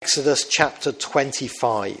Exodus chapter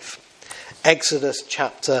 25. Exodus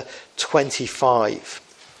chapter 25.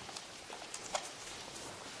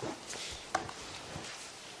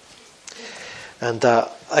 And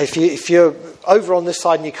if you're over on this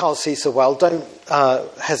side and you can't see so well, don't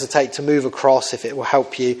hesitate to move across if it will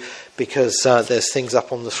help you, because there's things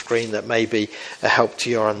up on the screen that may be a help to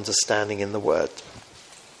your understanding in the Word.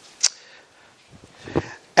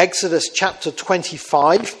 Exodus chapter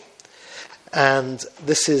 25, and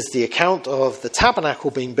this is the account of the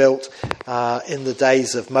tabernacle being built in the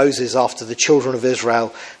days of Moses after the children of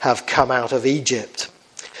Israel have come out of Egypt.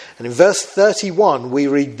 And in verse 31 we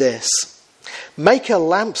read this: "Make a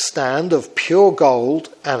lampstand of pure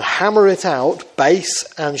gold and hammer it out, base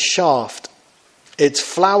and shaft. Its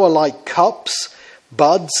flower-like cups,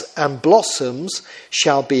 buds and blossoms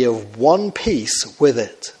shall be of one piece with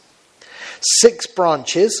it. 6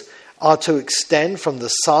 branches are to extend from the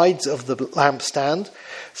sides of the lampstand,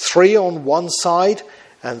 3 on one side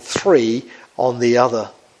and 3 on the other.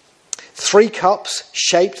 3 cups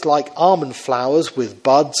shaped like almond flowers with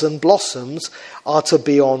buds and blossoms are to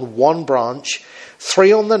be on one branch,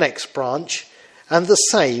 3 on the next branch, and the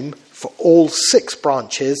same for all 6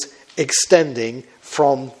 branches extending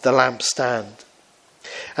from the lampstand.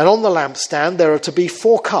 And on the lampstand there are to be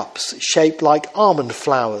 4 cups shaped like almond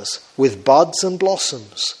flowers with buds and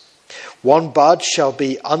blossoms. 1 bud shall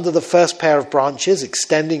be under the first pair of branches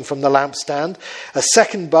extending from the lampstand, a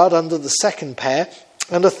 2nd bud under the 2nd pair,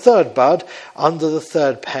 and a 3rd bud under the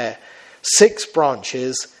 3rd pair. 6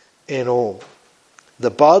 branches in all.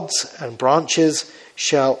 The buds and branches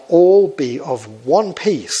shall all be of one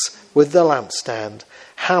piece with the lampstand,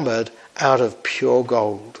 hammered out of pure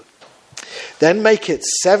gold. Then make it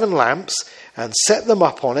 7 lamps and set them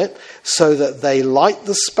up on it so that they light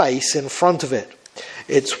the space in front of it.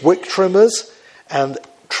 Its wick trimmers and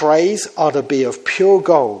trays are to be of pure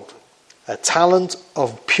gold. A talent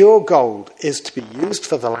of pure gold is to be used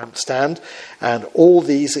for the lampstand and all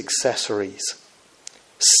these accessories.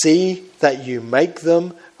 See that you make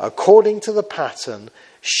them according to the pattern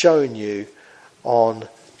shown you on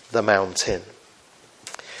the mountain."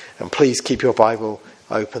 And please keep your Bible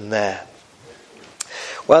open there.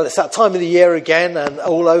 Well, it's that time of the year again, and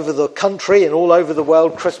all over the country and all over the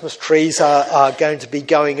world, Christmas trees are going to be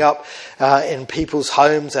going up in people's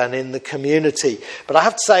homes and in the community. But I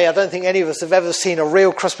have to say, I don't think any of us have ever seen a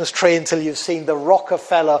real Christmas tree until you've seen the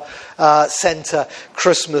Rockefeller Center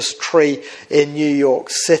Christmas tree in New York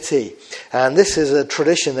City. And this is a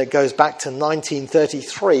tradition that goes back to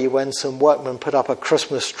 1933, when some workmen put up a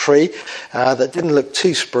Christmas tree that didn't look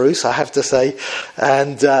too spruce, I have to say.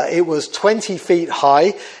 And it was 20 feet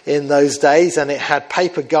high in those days, and it had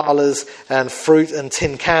paper galas and fruit and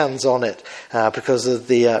tin cans on it because of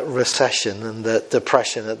the recession and the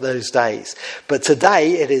depression at those days. But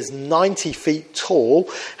today it is 90 feet tall,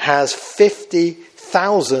 has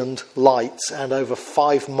 50,000 lights and over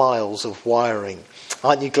 5 miles of wiring.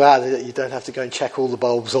 Aren't you glad that you don't have to go and check all the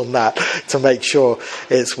bulbs on that to make sure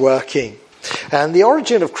it's working? And the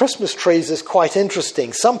origin of Christmas trees is quite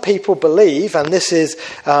interesting. Some people believe, and this is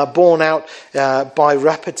borne out by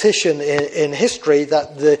repetition in history,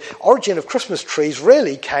 that the origin of Christmas trees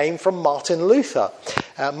really came from Martin Luther.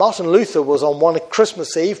 Martin Luther was on one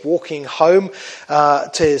Christmas Eve walking home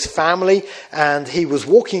to his family, and he was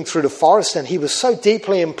walking through the forest, and he was so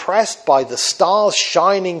deeply impressed by the stars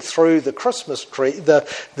shining through the Christmas tree,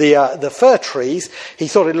 the fir trees. He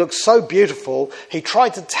thought it looked so beautiful. He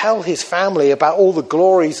tried to tell his family about all the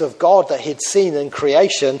glories of God that he'd seen in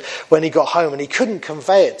creation when he got home, and he couldn't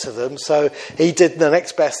convey it to them, so he did the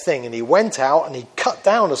next best thing, and he went out and he cut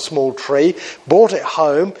down a small tree, brought it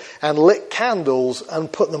home and lit candles and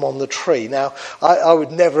put them on the tree. Now, I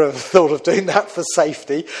would never have thought of doing that for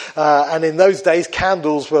safety, and in those days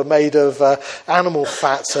candles were made of animal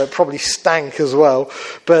fat, so it probably stank as well,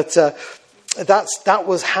 but that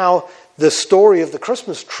was how the story of the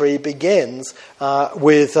Christmas tree begins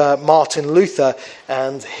with Martin Luther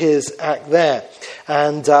and his act there.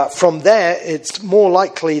 And from there, it's more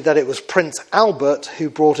likely that it was Prince Albert who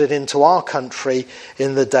brought it into our country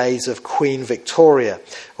in the days of Queen Victoria.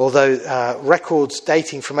 Although records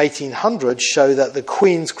dating from 1800 show that the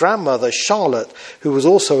Queen's grandmother, Charlotte, who was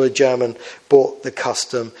also a German, brought the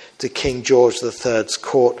custom to King George III's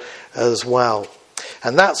court as well.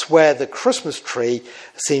 And that's where the Christmas tree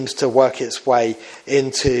seems to work its way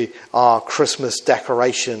into our Christmas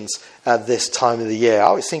decorations at this time of the year. I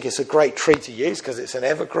always think it's a great tree to use because it's an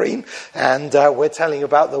evergreen, and we're telling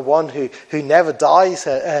about the one who never dies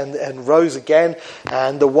and rose again,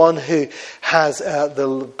 and the one who has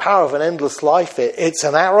the power of an endless life. It's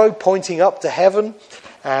an arrow pointing up to heaven,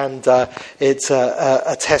 and it's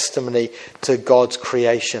a testimony to God's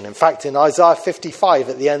creation. In fact, in Isaiah 55,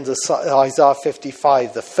 at the end of Isaiah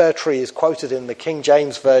 55, the fir tree is quoted in the King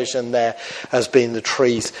James Version there as being the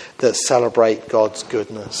trees that celebrate God's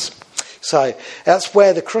goodness. So that's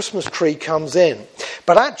where the Christmas tree comes in.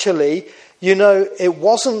 But actually, it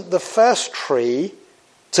wasn't the first tree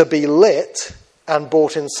to be lit and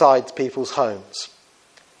brought inside people's homes.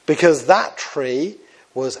 Because that tree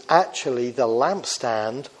was actually the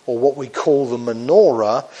lampstand, or what we call the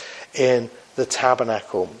menorah, in the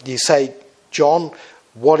tabernacle. You say, John,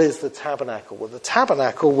 what is the tabernacle? Well, the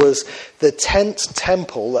tabernacle was the tent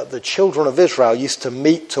temple that the children of Israel used to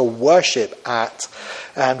meet to worship at,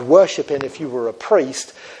 and worship in if you were a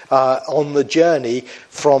priest, on the journey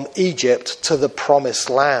from Egypt to the Promised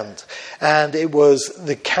Land. And it was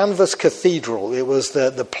the canvas cathedral. It was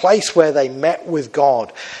the place where they met with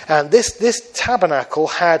God. And this tabernacle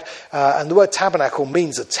had, and the word tabernacle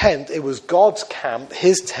means a tent, it was God's camp,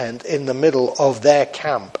 his tent, in the middle of their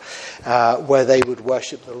camp, where they would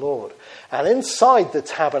worship the Lord. And inside the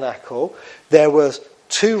tabernacle, there was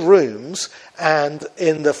 2 rooms, and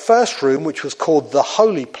in the first room, which was called the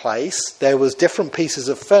holy place, there was different pieces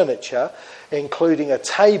of furniture, including a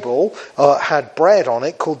table had bread on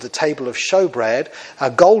it called the table of showbread,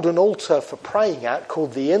 a golden altar for praying at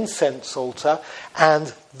called the incense altar,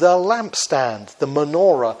 and the lampstand, the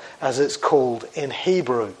menorah as it's called in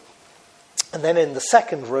Hebrew. And then in the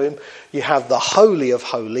second room, you have the Holy of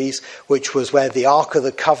Holies, which was where the Ark of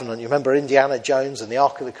the Covenant, you remember Indiana Jones and the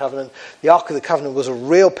Ark of the Covenant? The Ark of the Covenant was a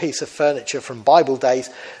real piece of furniture from Bible days,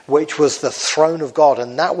 which was the throne of God.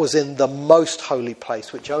 And that was in the most holy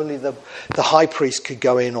place, which only the high priest could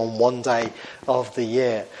go in on one day of the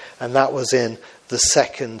year. And that was in the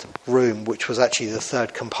second room, which was actually the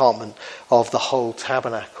third compartment of the whole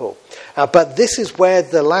tabernacle. But this is where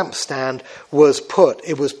the lampstand was put.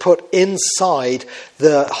 It was put inside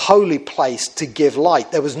the holy place to give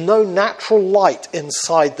light. There was no natural light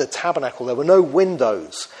inside the tabernacle. There were no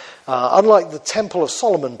windows. Unlike the Temple of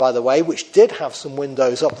Solomon, by the way, which did have some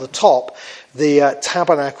windows up the top, the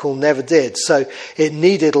tabernacle never did. So it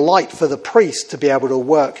needed light for the priest to be able to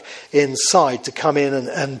work inside, to come in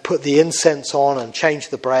and put the incense on and change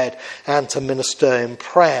the bread and to minister in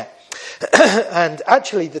prayer. And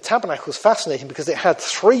actually the tabernacle is fascinating because it had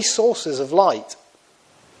 3 sources of light.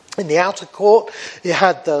 In the outer court, you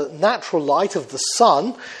had the natural light of the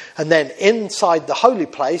sun, and then inside the holy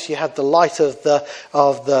place, you had the light of the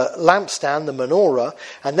lampstand, the menorah.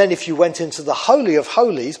 And then if you went into the Holy of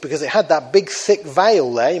Holies, because it had that big thick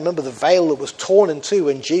veil there, you remember the veil that was torn in two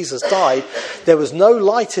when Jesus died, there was no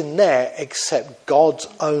light in there except God's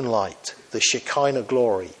own light, the Shekinah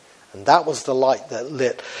glory. And that was the light that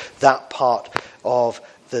lit that part of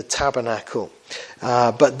the tabernacle.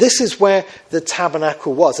 But this is where the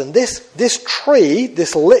tabernacle was. And this tree,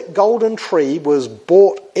 this lit golden tree, was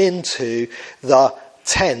brought into the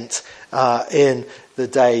tent in the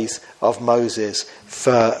days of Moses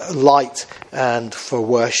for light and for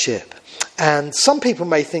worship. And some people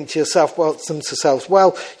may think to themselves,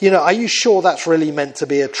 well, are you sure that's really meant to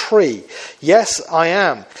be a tree? Yes, I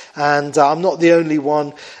am. And I'm not the only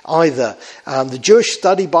one either. The Jewish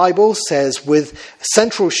Study Bible says, with a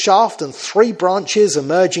central shaft and 3 branches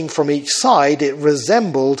emerging from each side, it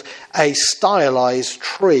resembled a stylized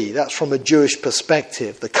tree. That's from a Jewish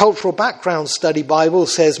perspective. The Cultural Background Study Bible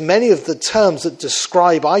says many of the terms that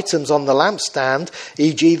describe items on the lampstand,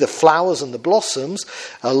 e.g. the flowers and the blossoms,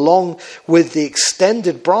 along with the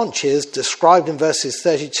extended branches described in verses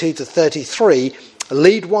 32 to 33,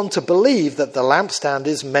 lead one to believe that the lampstand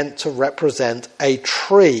is meant to represent a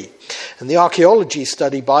tree. And the Archaeology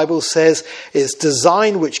Study Bible says its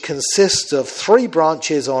design, which consists of 3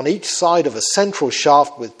 branches on each side of a central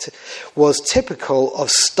shaft, was typical of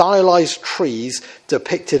stylized trees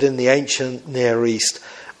depicted in the ancient Near East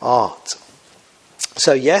art.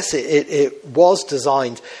 So yes, it was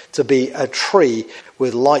designed to be a tree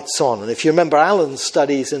with lights on. And if you remember Alan's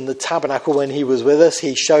studies in the tabernacle when he was with us,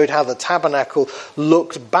 he showed how the tabernacle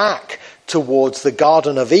looked back towards the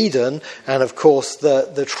Garden of Eden and, of course,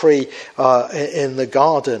 the tree in the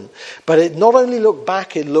garden. But it not only looked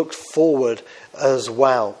back, it looked forward as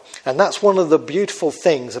well. And that's one of the beautiful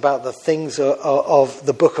things about the things of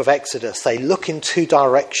the book of Exodus. They look in 2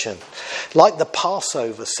 directions. Like the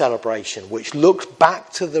Passover celebration, which looked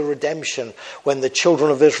back to the redemption when the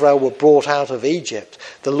children of Israel were brought out of Egypt.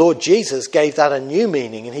 The Lord Jesus gave that a new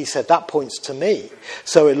meaning, and he said, that points to me.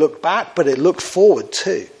 So it looked back, but it looked forward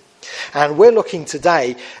too. And we're looking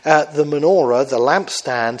today at the menorah, the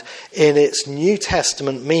lampstand, in its New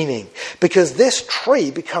Testament meaning. Because this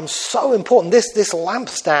tree becomes so important, this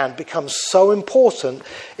lampstand becomes so important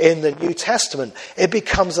in the New Testament. It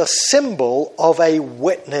becomes a symbol of a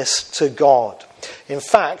witness to God. In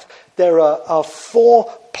fact, there are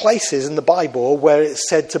 4 places in the Bible where it's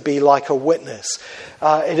said to be like a witness.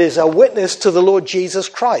 It is a witness to the Lord Jesus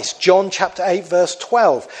Christ. John chapter 8 verse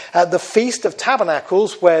 12. At the Feast of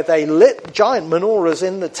Tabernacles, where they lit giant menorahs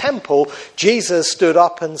in the temple, Jesus stood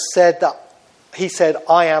up and said that he said,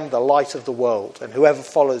 "I am the light of the world, and whoever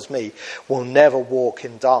follows me will never walk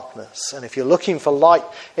in darkness." And if you're looking for light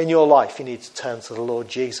in your life, you need to turn to the Lord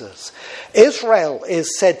Jesus. Israel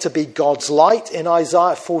is said to be God's light in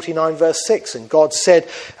Isaiah 49 verse 6. And God said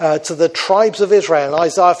to the tribes of Israel in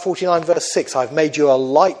Isaiah 49 verse 6, "I've made you a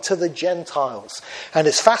light to the Gentiles." And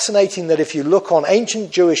it's fascinating that if you look on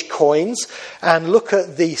ancient Jewish coins and look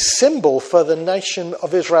at the symbol for the nation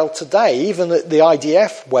of Israel today, even at the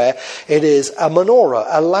IDF, where it is a menorah,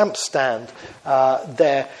 a lampstand,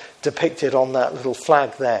 there depicted on that little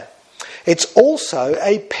flag there. It's also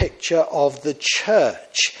a picture of the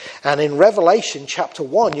church. And in Revelation chapter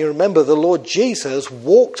 1, you remember the Lord Jesus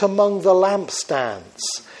walked among the lampstands.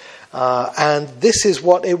 And this is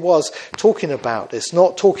what it was talking about. It's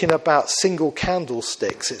not talking about single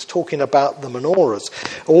candlesticks. It's talking about the menorahs.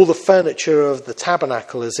 All the furniture of the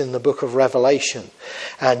tabernacle is in the book of Revelation.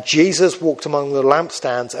 And Jesus walked among the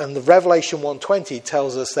lampstands. And the Revelation 1:20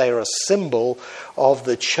 tells us they are a symbol of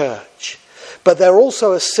the church. But they're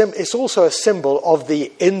also it's also a symbol of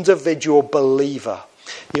the individual believer.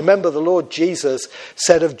 You remember the Lord Jesus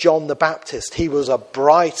said of John the Baptist, he was a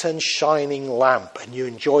bright and shining lamp, and you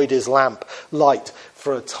enjoyed his lamp light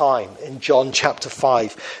for a time, in John chapter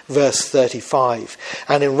 5 verse 35.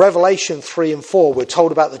 And in Revelation 3 and 4 we're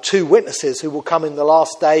told about the 2 witnesses who will come in the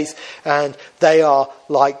last days, and they are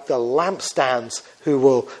like the lampstands who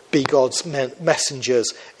will be God's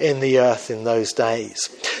messengers in the earth in those days.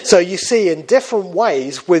 So you see, in different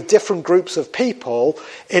ways, with different groups of people,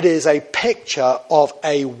 it is a picture of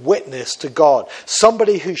a witness to God.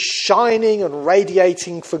 Somebody who's shining and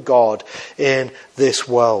radiating for God in this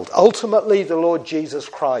world. Ultimately, the Lord Jesus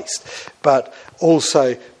Christ, but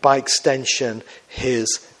also, by extension,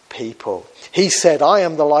 his people. He said, "I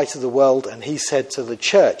am the light of the world," and he said to the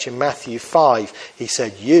church in Matthew 5, he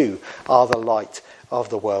said, "You are the light of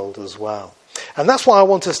the world as well." And that's why I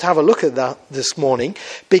want us to have a look at that this morning,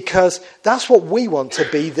 because that's what we want to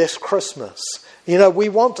be this Christmas. You know, we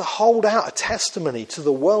want to hold out a testimony to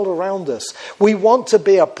the world around us. We want to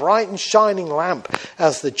be a bright and shining lamp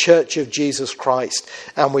as the Church of Jesus Christ,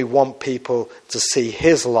 and we want people to see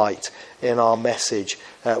his light in our message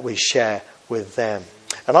that we share with them.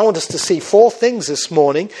 And I want us to see 4 things this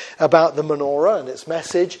morning about the menorah and its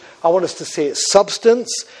message. I want us to see its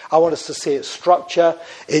substance. I want us to see its structure,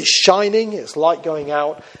 its shining, its light going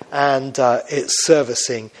out, and its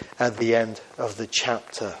servicing at the end of the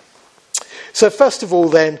chapter. So first of all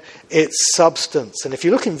then, its substance. And if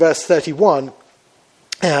you look in verse 31,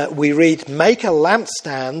 we read, "Make a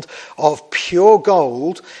lampstand of pure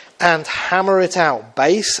gold and hammer it out,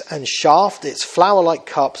 base and shaft, its flower-like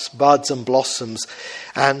cups, buds and blossoms,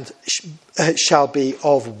 and it shall be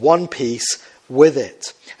of one piece with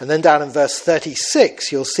it." And then down in verse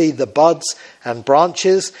 36, you'll see the buds and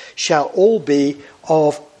branches shall all be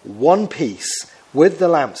of one piece with the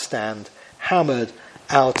lampstand, hammered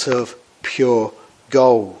out of pure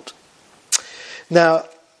gold. Now,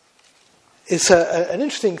 it's an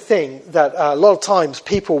interesting thing that a lot of times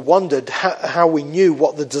people wondered how we knew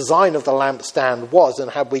what the design of the lampstand was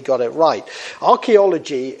and had we got it right.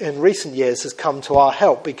 Archaeology in recent years has come to our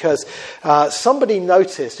help, because somebody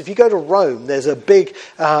noticed, if you go to Rome, there's a big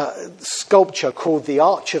sculpture called the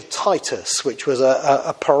Arch of Titus, which was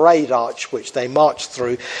a parade arch which they marched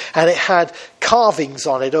through, and it had carvings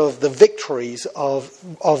on it of the victories of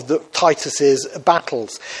the Titus's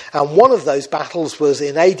battles. And one of those battles was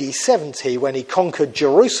in AD 70, when he conquered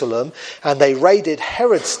Jerusalem, and they raided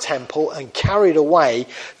Herod's temple and carried away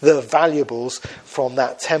the valuables from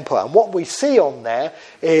that temple. And what we see on there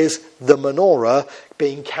is the menorah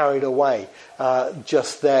being carried away.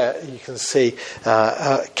 Just there you can see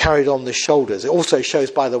carried on the shoulders. It also shows,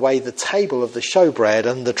 by the way, the table of the showbread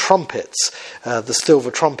and the trumpets, the silver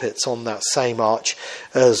trumpets on that same arch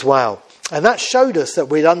as well. And that showed us that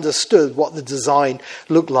we'd understood what the design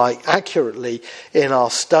looked like accurately in our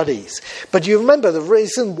studies. But you remember the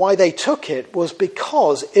reason why they took it was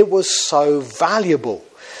because it was so valuable.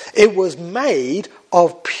 It was made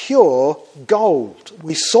of pure gold.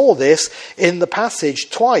 We saw this in the passage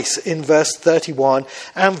twice in verse 31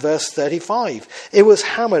 and verse 35. It was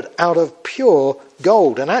hammered out of pure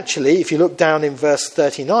gold. And actually, if you look down in verse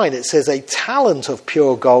 39, it says a talent of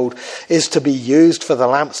pure gold is to be used for the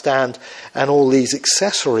lampstand and all these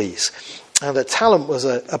accessories. And a talent was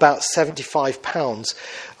about 75 pounds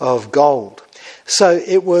of gold. So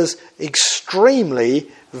it was extremely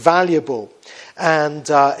valuable. And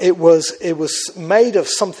it was made of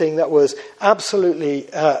something that was absolutely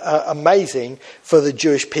amazing for the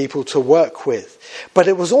Jewish people to work with. But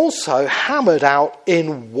it was also hammered out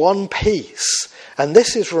in one piece. And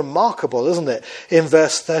this is remarkable, isn't it? In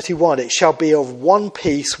verse 31, it shall be of one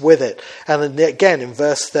piece with it. And then again in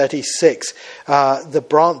verse 36,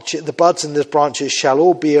 the buds and the branches shall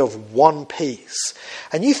all be of one piece.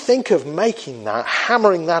 And you think of making that,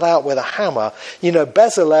 hammering that out with a hammer. You know,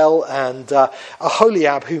 Bezalel and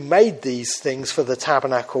Aholiab, who made these things for the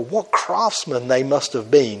tabernacle, what craftsmen they must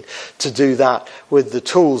have been to do that with the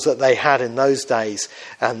tools that they had in those days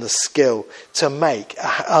and the skill to make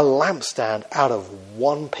a lampstand out of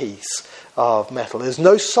one piece of metal. There's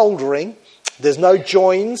no soldering, there's no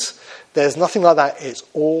joins, there's nothing like that. It's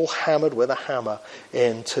all hammered with a hammer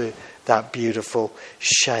into that beautiful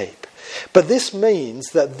shape. But this means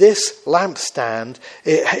that this lampstand,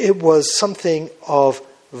 it was something of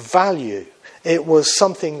value. It was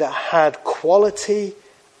something that had quality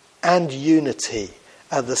and unity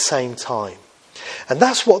at the same time. And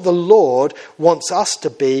that's what the Lord wants us to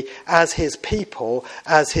be as his people,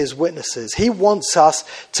 as his witnesses. He wants us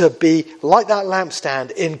to be like that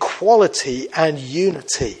lampstand in quality and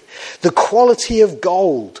unity. The quality of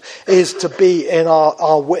gold is to be in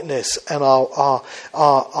our witness and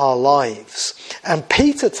our lives. And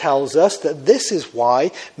Peter tells us that this is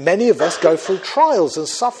why many of us go through trials and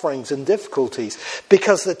sufferings and difficulties,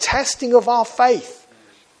 because the testing of our faith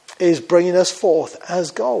is bringing us forth as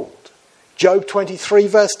gold. Job 23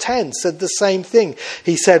 verse 10 said the same thing.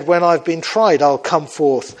 He said, when I've been tried, I'll come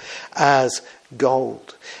forth as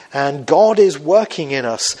gold. And God is working in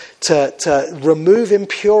us to remove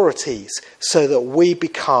impurities so that we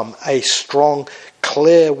become a strong,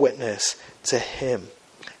 clear witness to him.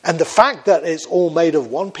 And the fact that it's all made of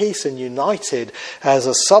one piece and united as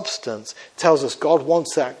a substance tells us God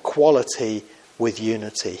wants that quality with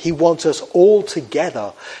unity. He wants us all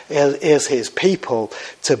together as his people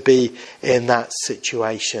to be in that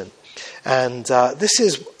situation. And this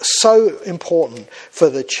is so important for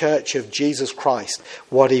the Church of Jesus Christ,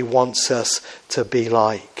 what he wants us to be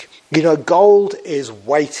like. You know, gold is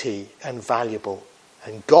weighty and valuable.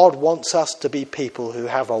 And God wants us to be people who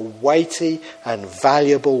have a weighty and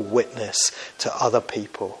valuable witness to other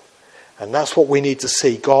people. And that's what we need to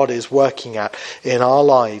see God is working at in our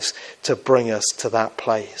lives to bring us to that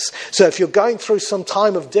place. So if you're going through some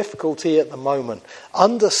time of difficulty at the moment,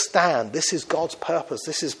 understand this is God's purpose.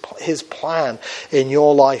 This is his plan in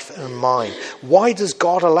your life and mine. Why does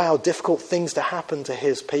God allow difficult things to happen to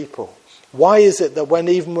his people? Why is it that when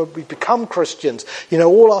we become Christians,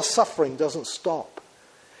 all our suffering doesn't stop?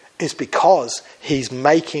 It's because he's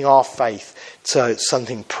making our faith to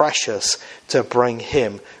something precious to bring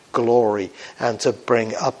him glory and to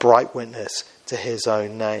bring a bright witness to his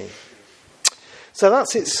own name. So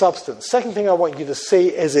that's its substance. Second thing I want you to see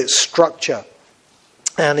is its structure.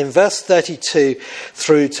 And in verse 32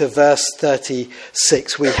 through to verse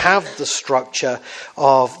 36, we have the structure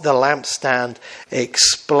of the lampstand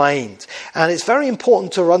explained. And it's very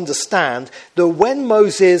important to understand that when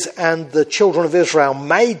Moses and the children of Israel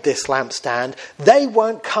made this lampstand, they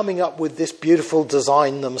weren't coming up with this beautiful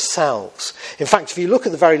design themselves. In fact, if you look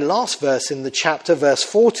at the very last verse in the chapter, verse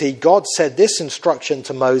 40, God said this instruction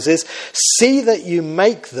to Moses, "See that you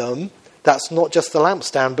make them," that's not just the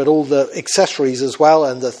lampstand, but all the accessories as well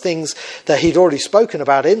and the things that he'd already spoken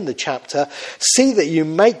about in the chapter. "See that you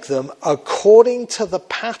make them according to the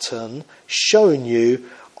pattern shown you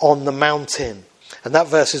on the mountain." And that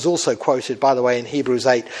verse is also quoted, by the way, in Hebrews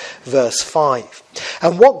 8, verse 5.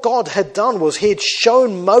 And what God had done was he had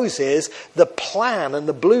shown Moses the plan and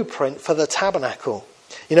the blueprint for the tabernacle.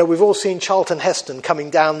 We've all seen Charlton Heston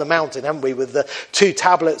coming down the mountain, haven't we, with the 2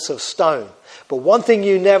 tablets of stone. But one thing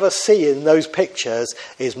you never see in those pictures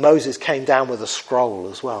is Moses came down with a scroll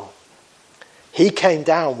as well. He came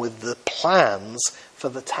down with the plans for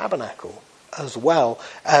the tabernacle as well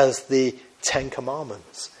as the 10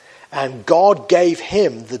 Commandments. And God gave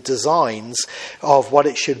him the designs of what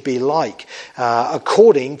it should be like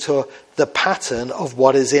according to the pattern of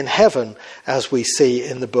what is in heaven, as we see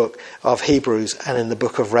in the book of Hebrews and in the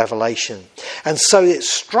book of Revelation. And so its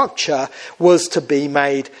structure was to be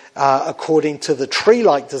made according to the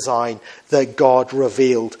tree-like design that God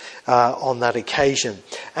revealed on that occasion.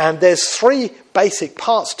 And there's three basic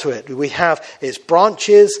parts to it. We have its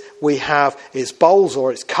branches, we have its bowls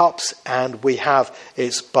or its cups, and we have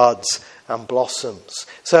its buds and blossoms.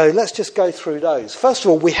 So let's just go through those. First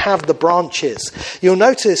of all, we have the branches. You'll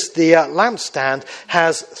notice the lampstand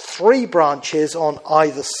has three branches on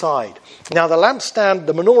either side. Now the lampstand,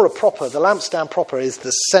 the menorah proper, the lampstand proper is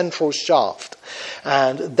the central shaft.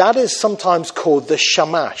 And that is sometimes called the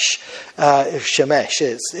shamash. Shemesh,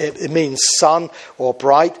 it means sun or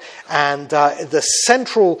bright. And the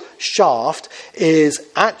central shaft is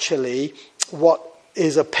actually what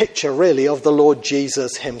is a picture really of the Lord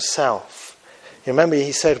Jesus himself. You remember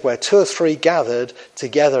he said, where two or three gathered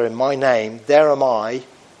together in my name, there am I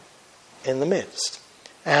in the midst.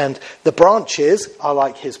 And the branches are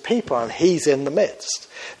like his people, and he's in the midst.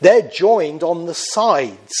 They're joined on the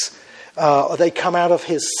sides. They come out of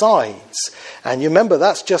his sides. And you remember,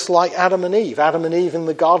 that's just like Adam and Eve. Adam and Eve in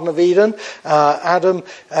the Garden of Eden.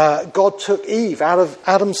 God took Eve out of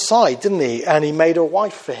Adam's side, didn't he? And he made a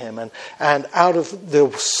wife for him. And out of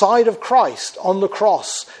the side of Christ on the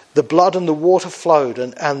cross, the blood and the water flowed.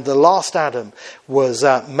 And the last Adam was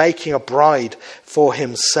making a bride for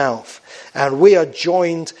himself. And we are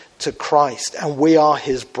joined to Christ, and we are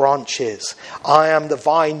his branches. I am the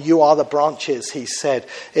vine, you are the branches, he said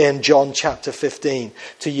in John chapter 15,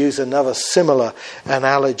 to use another similar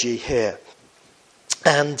analogy here.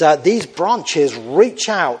 And these branches reach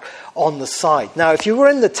out on the side. Now, if you were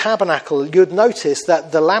in the tabernacle, you'd notice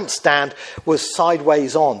that the lampstand was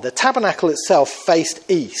sideways on. The tabernacle itself faced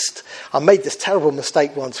east. I made this terrible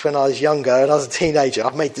mistake once when I was younger and I was a teenager.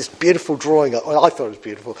 I made this beautiful drawing, well, I thought it was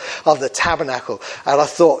beautiful, of the tabernacle. And I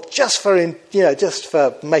thought, just for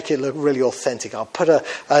make it look really authentic, I'll put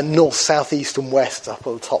a north, south, east and west up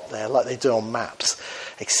on the top there, like they do on maps.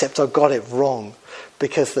 Except I got it wrong,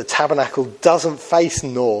 because the tabernacle doesn't face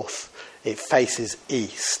north, it faces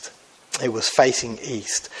east. It was facing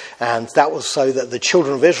east. And that was so that the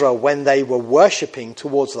children of Israel, when they were worshipping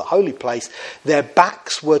towards the holy place, their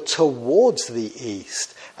backs were towards the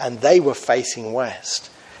east and they were facing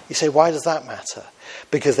west. You say, why does that matter?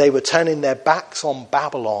 Because they were turning their backs on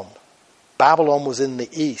Babylon. Babylon was in the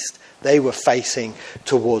east. They were facing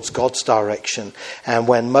towards God's direction. And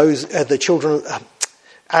when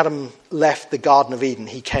Adam left the Garden of Eden,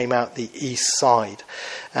 he came out the east side.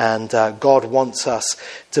 And God wants us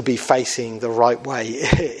to be facing the right way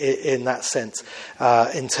in that sense,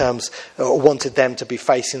 wanted them to be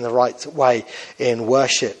facing the right way in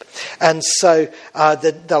worship. And so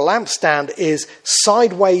the lampstand is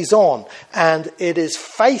sideways on, and it is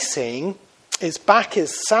facing, its back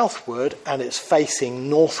is southward and it's facing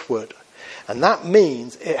northward. And that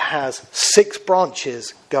means it has 6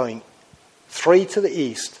 branches going, 3 to the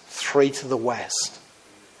east, 3 to the west.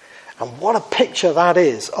 And what a picture that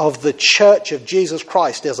is of the church of Jesus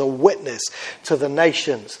Christ as a witness to the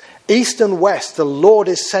nations. East and west, the Lord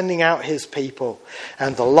is sending out his people,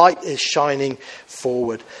 and the light is shining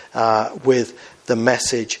forward with the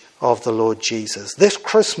message of the Lord Jesus. This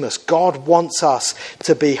Christmas, God wants us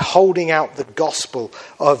to be holding out the gospel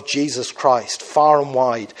of Jesus Christ far and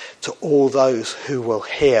wide to all those who will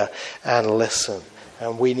hear and listen.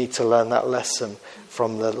 And we need to learn that lesson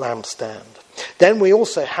from the lampstand. Then we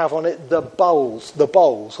also have on it the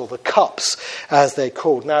bowls or the cups as they're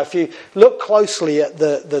called. Now if you look closely at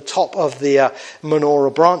the top of the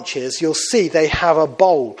menorah branches, you'll see they have a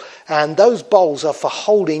bowl. And those bowls are for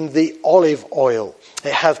holding the olive oil.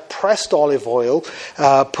 It has pressed olive oil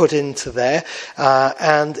put into there,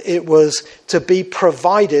 and it was to be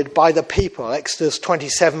provided by the people. Exodus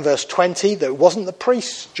 27 verse 20, that it wasn't the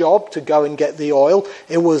priest's job to go and get the oil,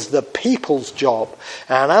 it was the people's job.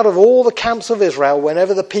 And out of all the camps of Israel,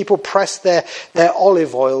 whenever the people pressed their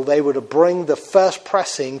olive oil, they were to bring the first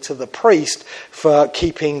pressing to the priest for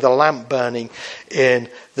keeping the lamp burning in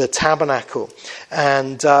the tabernacle.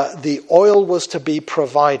 And the oil was to be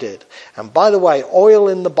provided. And by the way, oil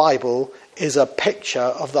in the Bible is a picture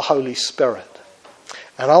of the Holy Spirit.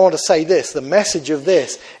 And I want to say this, the message of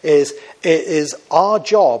this is, it is our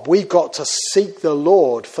job. We've got to seek the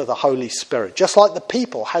Lord for the Holy Spirit. Just like the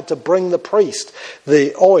people had to bring the priest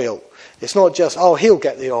the oil. It's not just, he'll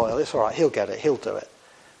get the oil. It's all right, he'll get it, he'll do it.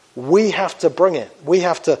 We have to bring it. We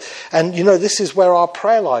have to, and this is where our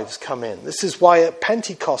prayer lives come in. This is why at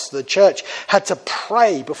Pentecost the church had to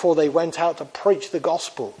pray before they went out to preach the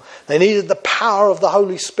gospel. They needed the power of the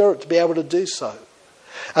Holy Spirit to be able to do so.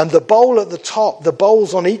 And the bowl at the top, the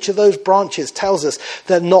bowls on each of those branches tells us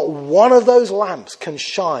that not one of those lamps can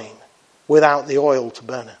shine without the oil to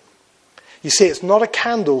burn it. You see, it's not a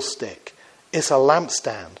candlestick, it's a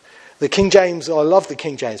lampstand. The King James, I love the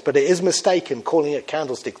King James, but it is mistaken calling it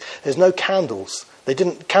candlesticks. There's no candles.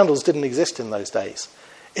 Candles didn't exist in those days.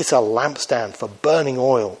 It's a lampstand for burning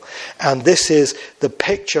oil. And this is the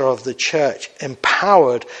picture of the church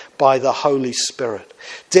empowered by the Holy Spirit.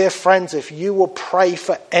 Dear friends, if you will pray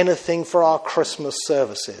for anything for our Christmas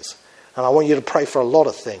services, and I want you to pray for a lot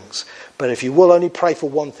of things, but if you will only pray for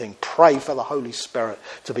one thing, pray for the Holy Spirit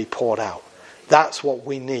to be poured out. That's what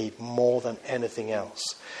we need more than anything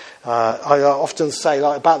else. I often say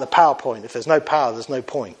about the PowerPoint, if there's no power, there's no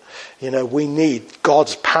point. We need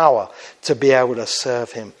God's power to be able to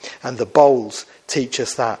serve him. And the bowls teach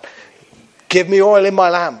us that. Give me oil in my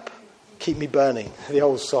lamp. Keep me burning. The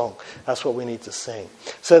old song. That's what we need to sing.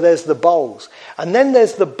 So there's the bowls. And then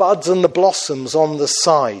there's the buds and the blossoms on the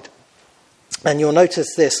side. And you'll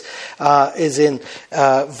notice this is in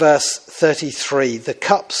verse 33. The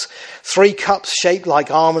cups, 3 cups shaped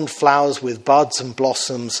like almond flowers with buds and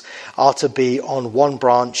blossoms are to be on one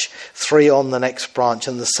branch, 3 on the next branch,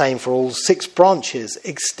 and the same for all 6 branches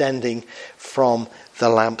extending from the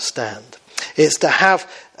lampstand. It's to have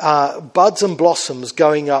buds and blossoms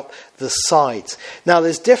going up the sides. Now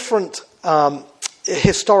there's different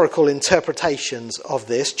historical interpretations of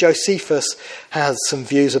this. Josephus has some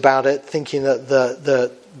views about it, thinking that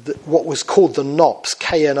the what was called the knops,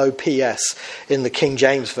 K-N-O-P-S, in the King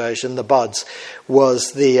James Version, the buds,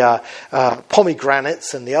 was the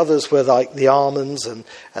pomegranates, and the others were like the almonds and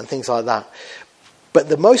things like that. But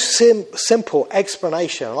the most simple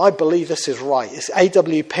explanation, and I believe this is right, is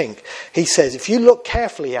A.W. Pink. He says, if you look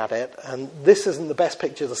carefully at it, and this isn't the best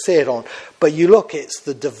picture to see it on, but you look, it's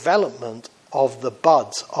the development of the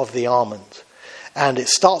buds of the almond. And it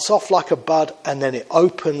starts off like a bud and then it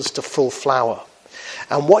opens to full flower.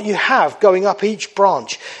 And what you have going up each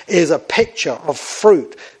branch is a picture of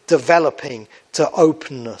fruit developing to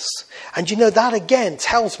openness. And that again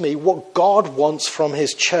tells me what God wants from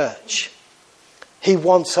his church. He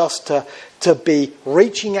wants us to be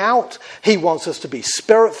reaching out. He wants us to be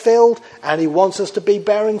spirit-filled. And he wants us to be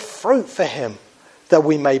bearing fruit for him, that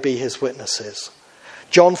we may be his witnesses.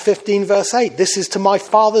 John 15 verse 8, this is to my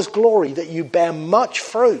Father's glory that you bear much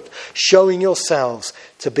fruit, showing yourselves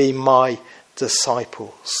to be my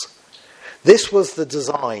disciples. This was the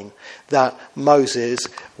design that Moses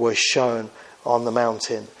was shown on the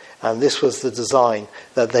mountain. And this was the design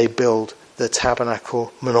that they build the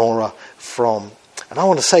tabernacle menorah from. And I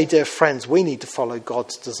want to say, dear friends, we need to follow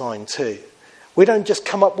God's design too. We don't just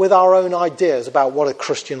come up with our own ideas about what a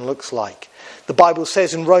Christian looks like. The Bible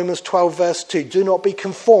says in Romans 12 verse 2, do not be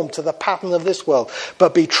conformed to the pattern of this world,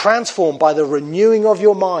 but be transformed by the renewing of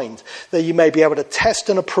your mind, that you may be able to test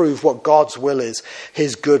and approve what God's will is,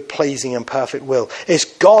 his good, pleasing and perfect will. It's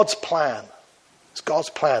God's plan. It's God's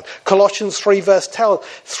plan. Colossians 3 verse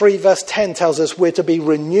 10 tells us we're to be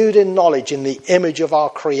renewed in knowledge in the image of our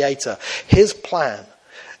Creator. His plan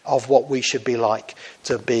of what we should be like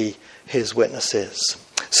to be his witnesses.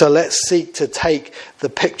 So let's seek to take the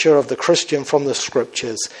picture of the Christian from the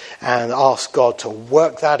scriptures and ask God to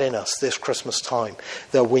work that in us this Christmas time,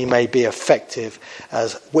 that we may be effective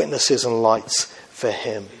as witnesses and lights for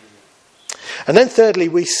him. And then thirdly,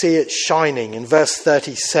 we see it shining in verse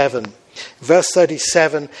 37. Verse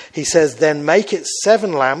 37, he says, then make it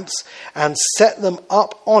 7 lamps and set them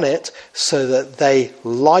up on it so that they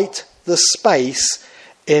light the space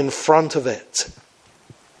in front of it.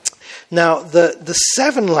 Now, the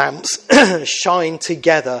 7 lamps shine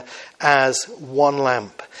together as one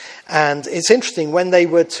lamp. And it's interesting, when they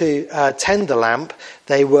were to tend a lamp,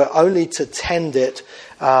 they were only to tend it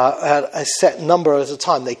at a set number at a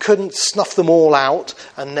time. They couldn't snuff them all out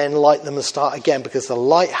and then light them and start again, because the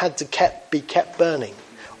light had to be kept burning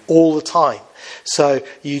all the time. So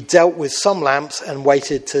you dealt with some lamps and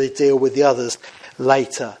waited to deal with the others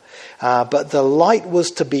later. But the light was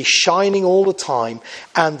to be shining all the time,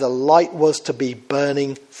 and the light was to be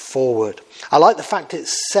burning forward. I like the fact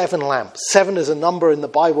it's 7 lamps. 7 is a number in the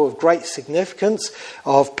Bible of great significance,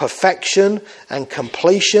 of perfection and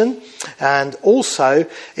completion. And also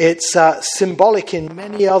it's symbolic in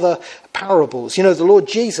many other parables. The Lord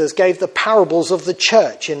Jesus gave the parables of the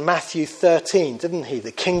church in Matthew 13, didn't he?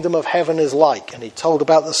 The kingdom of heaven is like, and he told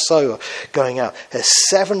about the sower going out. There's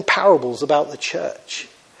 7 parables about the church.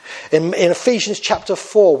 In Ephesians chapter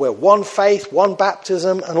 4, we're one faith, one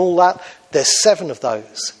baptism and all that, there's 7 of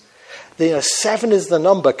those. 7 is the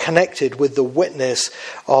number connected with the witness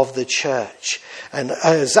of the church. And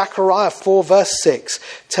Zechariah 4 verse 6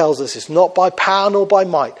 tells us it's not by power nor by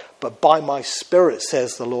might, but by my Spirit,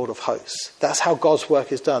 says the Lord of hosts. That's how God's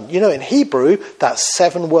work is done. In Hebrew, that's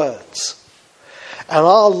 7 words. And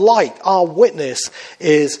our light, our witness,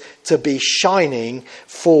 is to be shining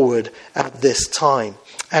forward at this time.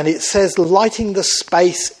 And it says lighting the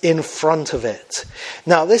space in front of it.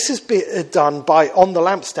 Now, this is done by, on the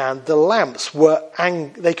lampstand, the lamps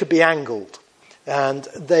they could be angled. And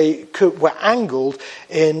were angled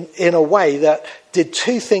in a way that did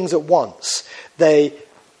 2 things at once. They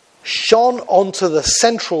shone onto the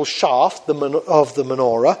central shaft of the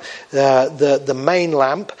menorah, the main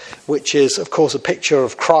lamp, which is, of course, a picture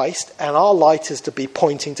of Christ, and our light is to be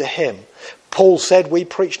pointing to him. Paul said, we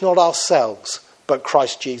preach not ourselves, but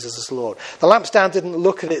Christ Jesus as Lord. The lampstand didn't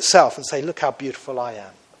look at itself and say, look how beautiful I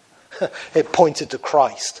am. It pointed to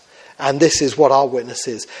Christ. And this is what our witness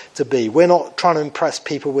is to be. We're not trying to impress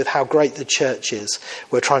people with how great the church is.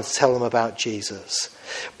 We're trying to tell them about Jesus.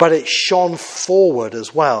 But it shone forward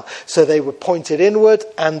as well. So they were pointed inward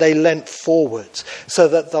and they leant forwards. So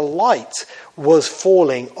that the light was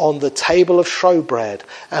falling on the table of showbread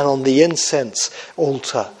and on the incense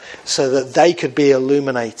altar. So that they could be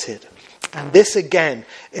illuminated. And this again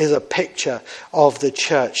is a picture of the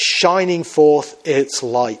church shining forth its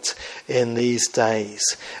light in these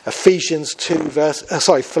days. Philippians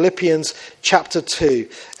chapter 2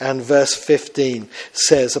 and verse 15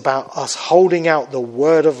 says about us holding out the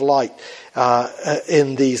word of light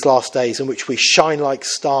in these last days, in which we shine like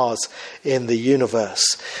stars in the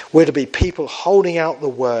universe. We're to be people holding out the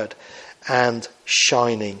word and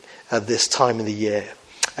shining at this time of the year.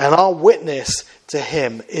 And our witness to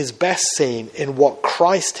him is best seen in what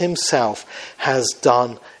Christ himself has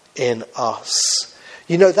done in us.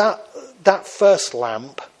 That first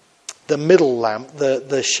lamp, the middle lamp,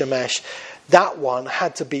 the shemesh, that one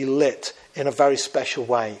had to be lit in a very special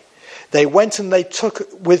way. They went and they took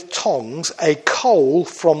with tongs a coal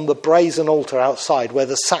from the brazen altar outside where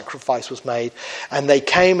the sacrifice was made, and they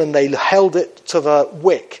came and they held it to the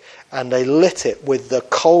wick and they lit it with the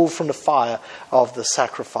coal from the fire of the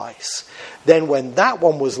sacrifice. Then when that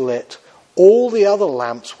one was lit, all the other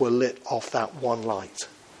lamps were lit off that one light.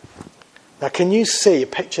 Now can you see a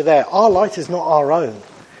picture there? Our light is not our own.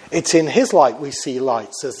 It's in his light we see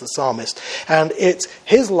light, says the psalmist. And it's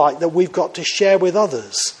his light that we've got to share with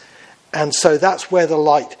others. And so that's where the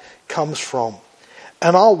light comes from.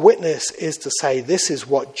 And our witness is to say, this is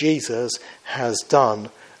what Jesus has done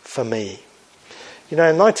for me. In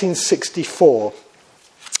 1964,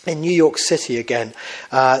 in New York City again,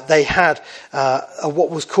 they had what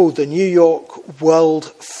was called the New York World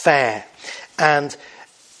Fair. And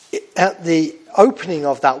at the opening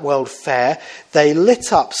of that World Fair, they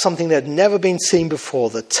lit up something that had never been seen before,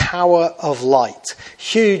 the Tower of Light.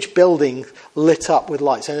 Huge building lit up with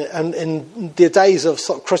lights. And in the days of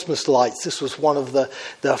sort of Christmas lights, this was one of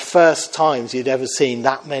the first times you'd ever seen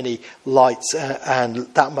that many lights and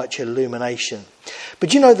that much illumination. But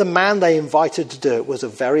the man they invited to do it was a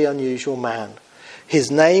very unusual man. His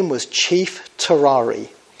name was Chief Terrari.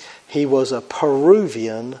 He was a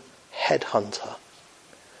Peruvian headhunter.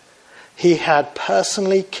 He had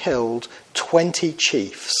personally killed 20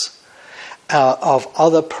 chiefs of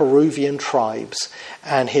other Peruvian tribes,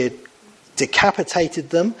 and he had decapitated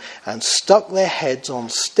them and stuck their heads on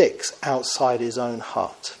sticks outside his own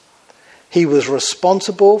hut. He was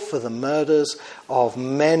responsible for the murders of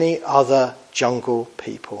many other jungle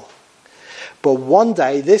people. But one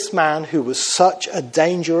day, this man, who was such a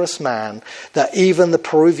dangerous man that even the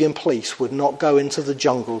Peruvian police would not go into the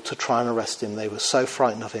jungle to try and arrest him, they were so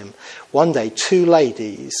frightened of him. One day, 2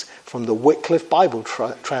 ladies from the Wycliffe Bible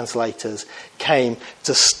translators came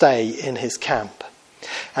to stay in his camp.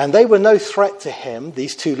 And they were no threat to him,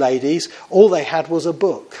 these 2 ladies. All they had was a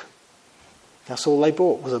book. That's all they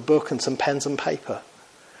brought, was a book and some pens and paper.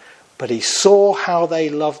 But he saw how they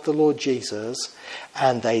loved the Lord Jesus,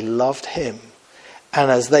 and they loved him. And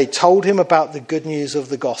as they told him about the good news of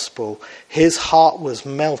the gospel, his heart was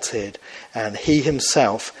melted, and he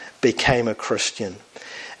himself became a Christian.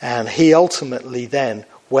 And he ultimately then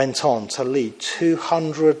went on to lead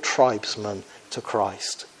 200 tribesmen to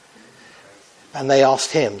Christ. And they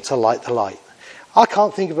asked him to light the light. I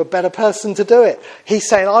can't think of a better person to do it. He's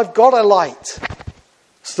saying, I've got a light.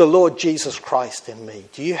 It's the Lord Jesus Christ in me.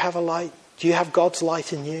 Do you have a light? Do you have God's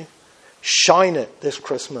light in you? Shine it this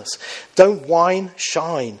Christmas. Don't whine,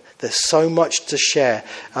 shine. There's so much to share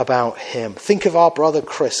about him. Think of our brother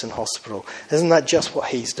Chris in hospital. Isn't that just what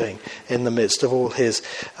he's doing in the midst of all his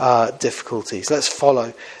difficulties? Let's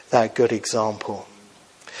follow that good example.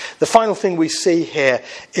 The final thing we see here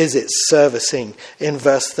is its servicing in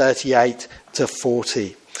verse 38 to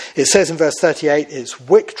 40. It says in verse 38, its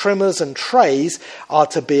wick trimmers and trays are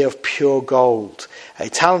to be of pure gold. A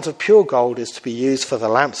talent of pure gold is to be used for the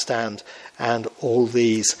lampstand and all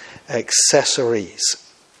these accessories.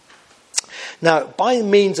 Now, by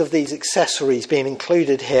means of these accessories being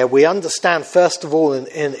included here, we understand, first of all,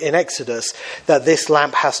 in Exodus, that this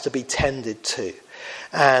lamp has to be tended to.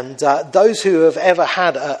 And those who have ever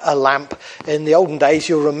had a lamp in the olden days,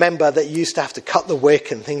 you'll remember that you used to have to cut the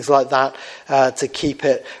wick and things like that to keep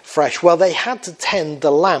it fresh. Well, they had to tend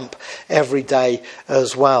the lamp every day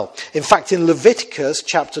as well. In fact, in Leviticus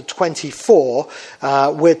chapter 24,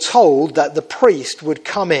 we're told that the priest would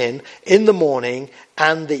come in the morning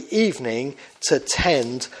and the evening to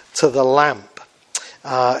tend to the lamp.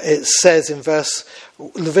 It says in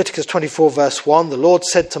Leviticus 24 verse 1, the Lord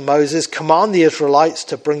said to Moses, command the Israelites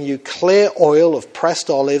to bring you clear oil of pressed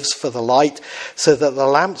olives for the light, so that the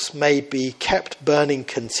lamps may be kept burning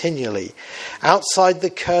continually. Outside the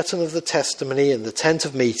curtain of the testimony in the tent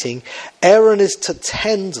of meeting, Aaron is to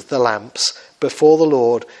tend the lamps before the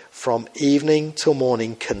Lord from evening till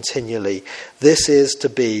morning continually. This is to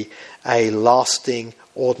be a lasting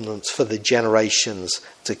ordinance for the generations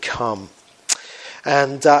to come.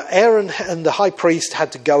 And Aaron and the high priest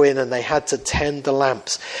had to go in and they had to tend the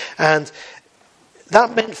lamps. And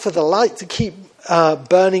that meant for the light to keep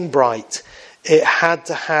burning bright, it had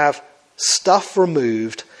to have stuff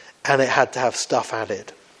removed and it had to have stuff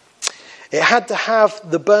added. It had to have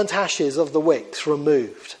the burnt ashes of the wicks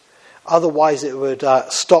removed. Otherwise it would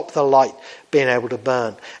stop the light being able to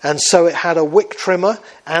burn. And so it had a wick trimmer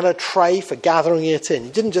and a tray for gathering it in.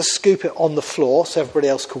 You didn't just scoop it on the floor so everybody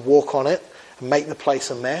else could walk on it and make the place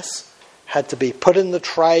a mess. It had to be put in the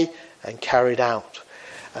tray and carried out.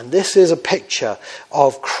 And this is a picture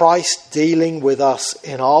of Christ dealing with us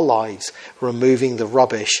in our lives, removing the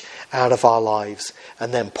rubbish out of our lives,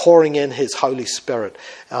 and then pouring in his Holy Spirit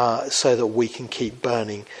so that we can keep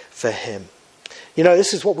burning for him. You know,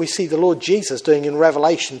 this is what we see the Lord Jesus doing in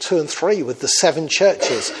Revelation 2 and 3 with the 7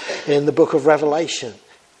 churches in the book of Revelation.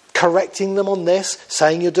 Correcting them on this,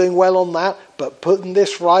 saying you're doing well on that, but putting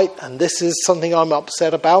this right, and this is something I'm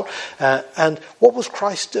upset about. And what was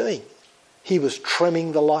Christ doing? He was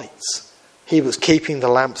trimming the lights. He was keeping the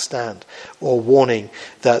lampstand, or warning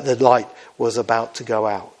that the light was about to go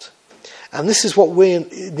out. And this is what we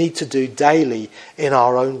need to do daily in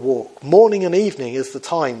our own walk. Morning and evening is the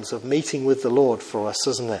times of meeting with the Lord for us,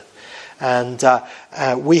 isn't it? And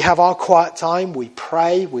we have our quiet time, we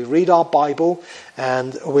pray, we read our Bible,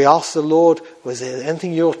 and we ask the Lord, was there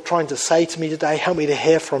anything you're trying to say to me today? Help me to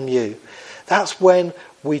hear from you. That's when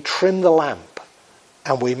we trim the lamp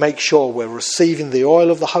and we make sure we're receiving the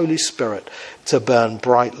oil of the Holy Spirit to burn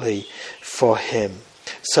brightly for him.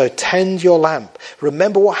 So tend your lamp.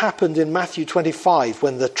 Remember what happened in Matthew 25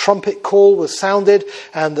 when the trumpet call was sounded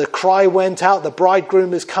and the cry went out, the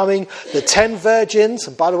bridegroom is coming. The 10 virgins,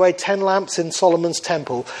 and by the way, 10 lamps in Solomon's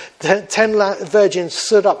temple, 10 virgins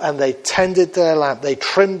stood up and they tended their lamp. They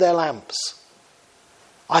trimmed their lamps.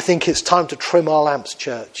 I think it's time to trim our lamps,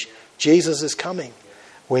 church. Jesus is coming.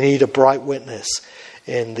 We need a bright witness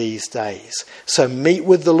in these days. So meet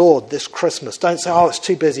with the Lord this Christmas. Don't say, oh, it's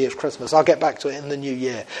too busy, it's Christmas, I'll get back to it in the new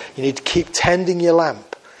year. You need to keep tending your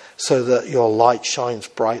lamp so that your light shines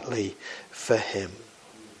brightly for him.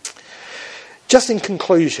 Just in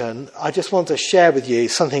conclusion, I just want to share with you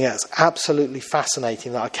something that's absolutely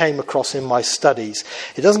fascinating that I came across in my studies.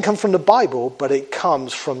 It doesn't come from the Bible, but it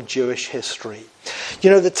comes from Jewish history. You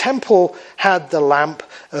know, the temple had the lamp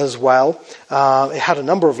as well. It had a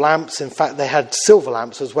number of lamps. In fact, they had silver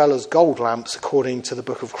lamps as well as gold lamps, according to the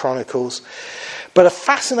book of Chronicles. But a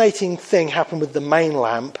fascinating thing happened with the main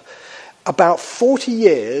lamp about 40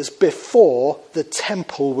 years before the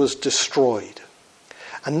temple was destroyed.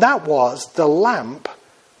 And that was the lamp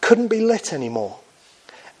couldn't be lit anymore.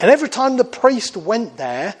 And every time the priest went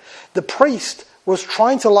there, the priest was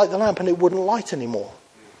trying to light the lamp and it wouldn't light anymore.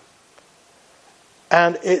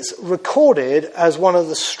 And it's recorded as one of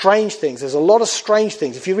the strange things. There's a lot of strange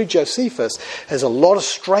things. If you read Josephus, there's a lot of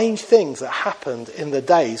strange things that happened in the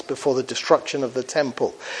days before the destruction of the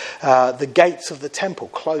temple. The gates of the temple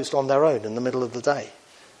closed on their own in the middle of the day.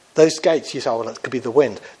 Those gates, you say, oh, well, that could be the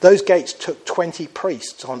wind. Those gates took 20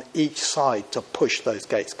 priests on each side to push those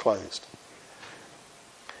gates closed.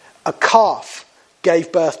 A calf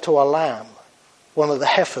gave birth to a lamb. One of the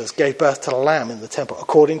heifers gave birth to the lamb in the temple,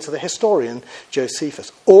 according to the historian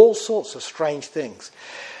Josephus. All sorts of strange things.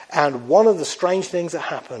 And one of the strange things that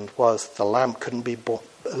happened was the lamp couldn't be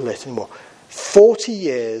lit anymore. 40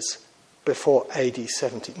 years before AD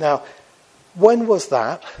 70. Now, When was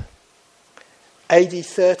that? AD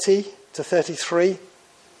 30 to 33?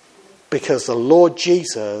 Because the Lord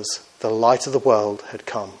Jesus, the light of the world, had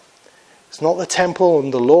come. It's not the temple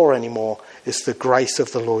and the law anymore. It's the grace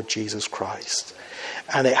of the Lord Jesus Christ.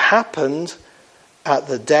 And it happened at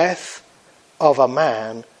the death of a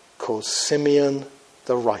man called Simeon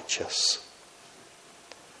the Righteous.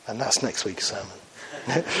 And that's next week's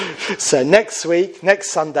sermon. So next week,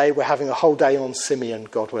 next Sunday, we're having a whole day on Simeon,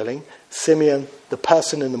 God willing. Simeon, the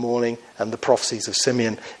person in the morning, and the prophecies of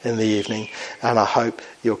Simeon in the evening. And I hope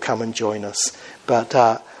you'll come and join us. But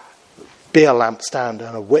be a lampstand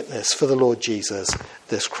and a witness for the Lord Jesus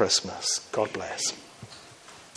this Christmas. God bless.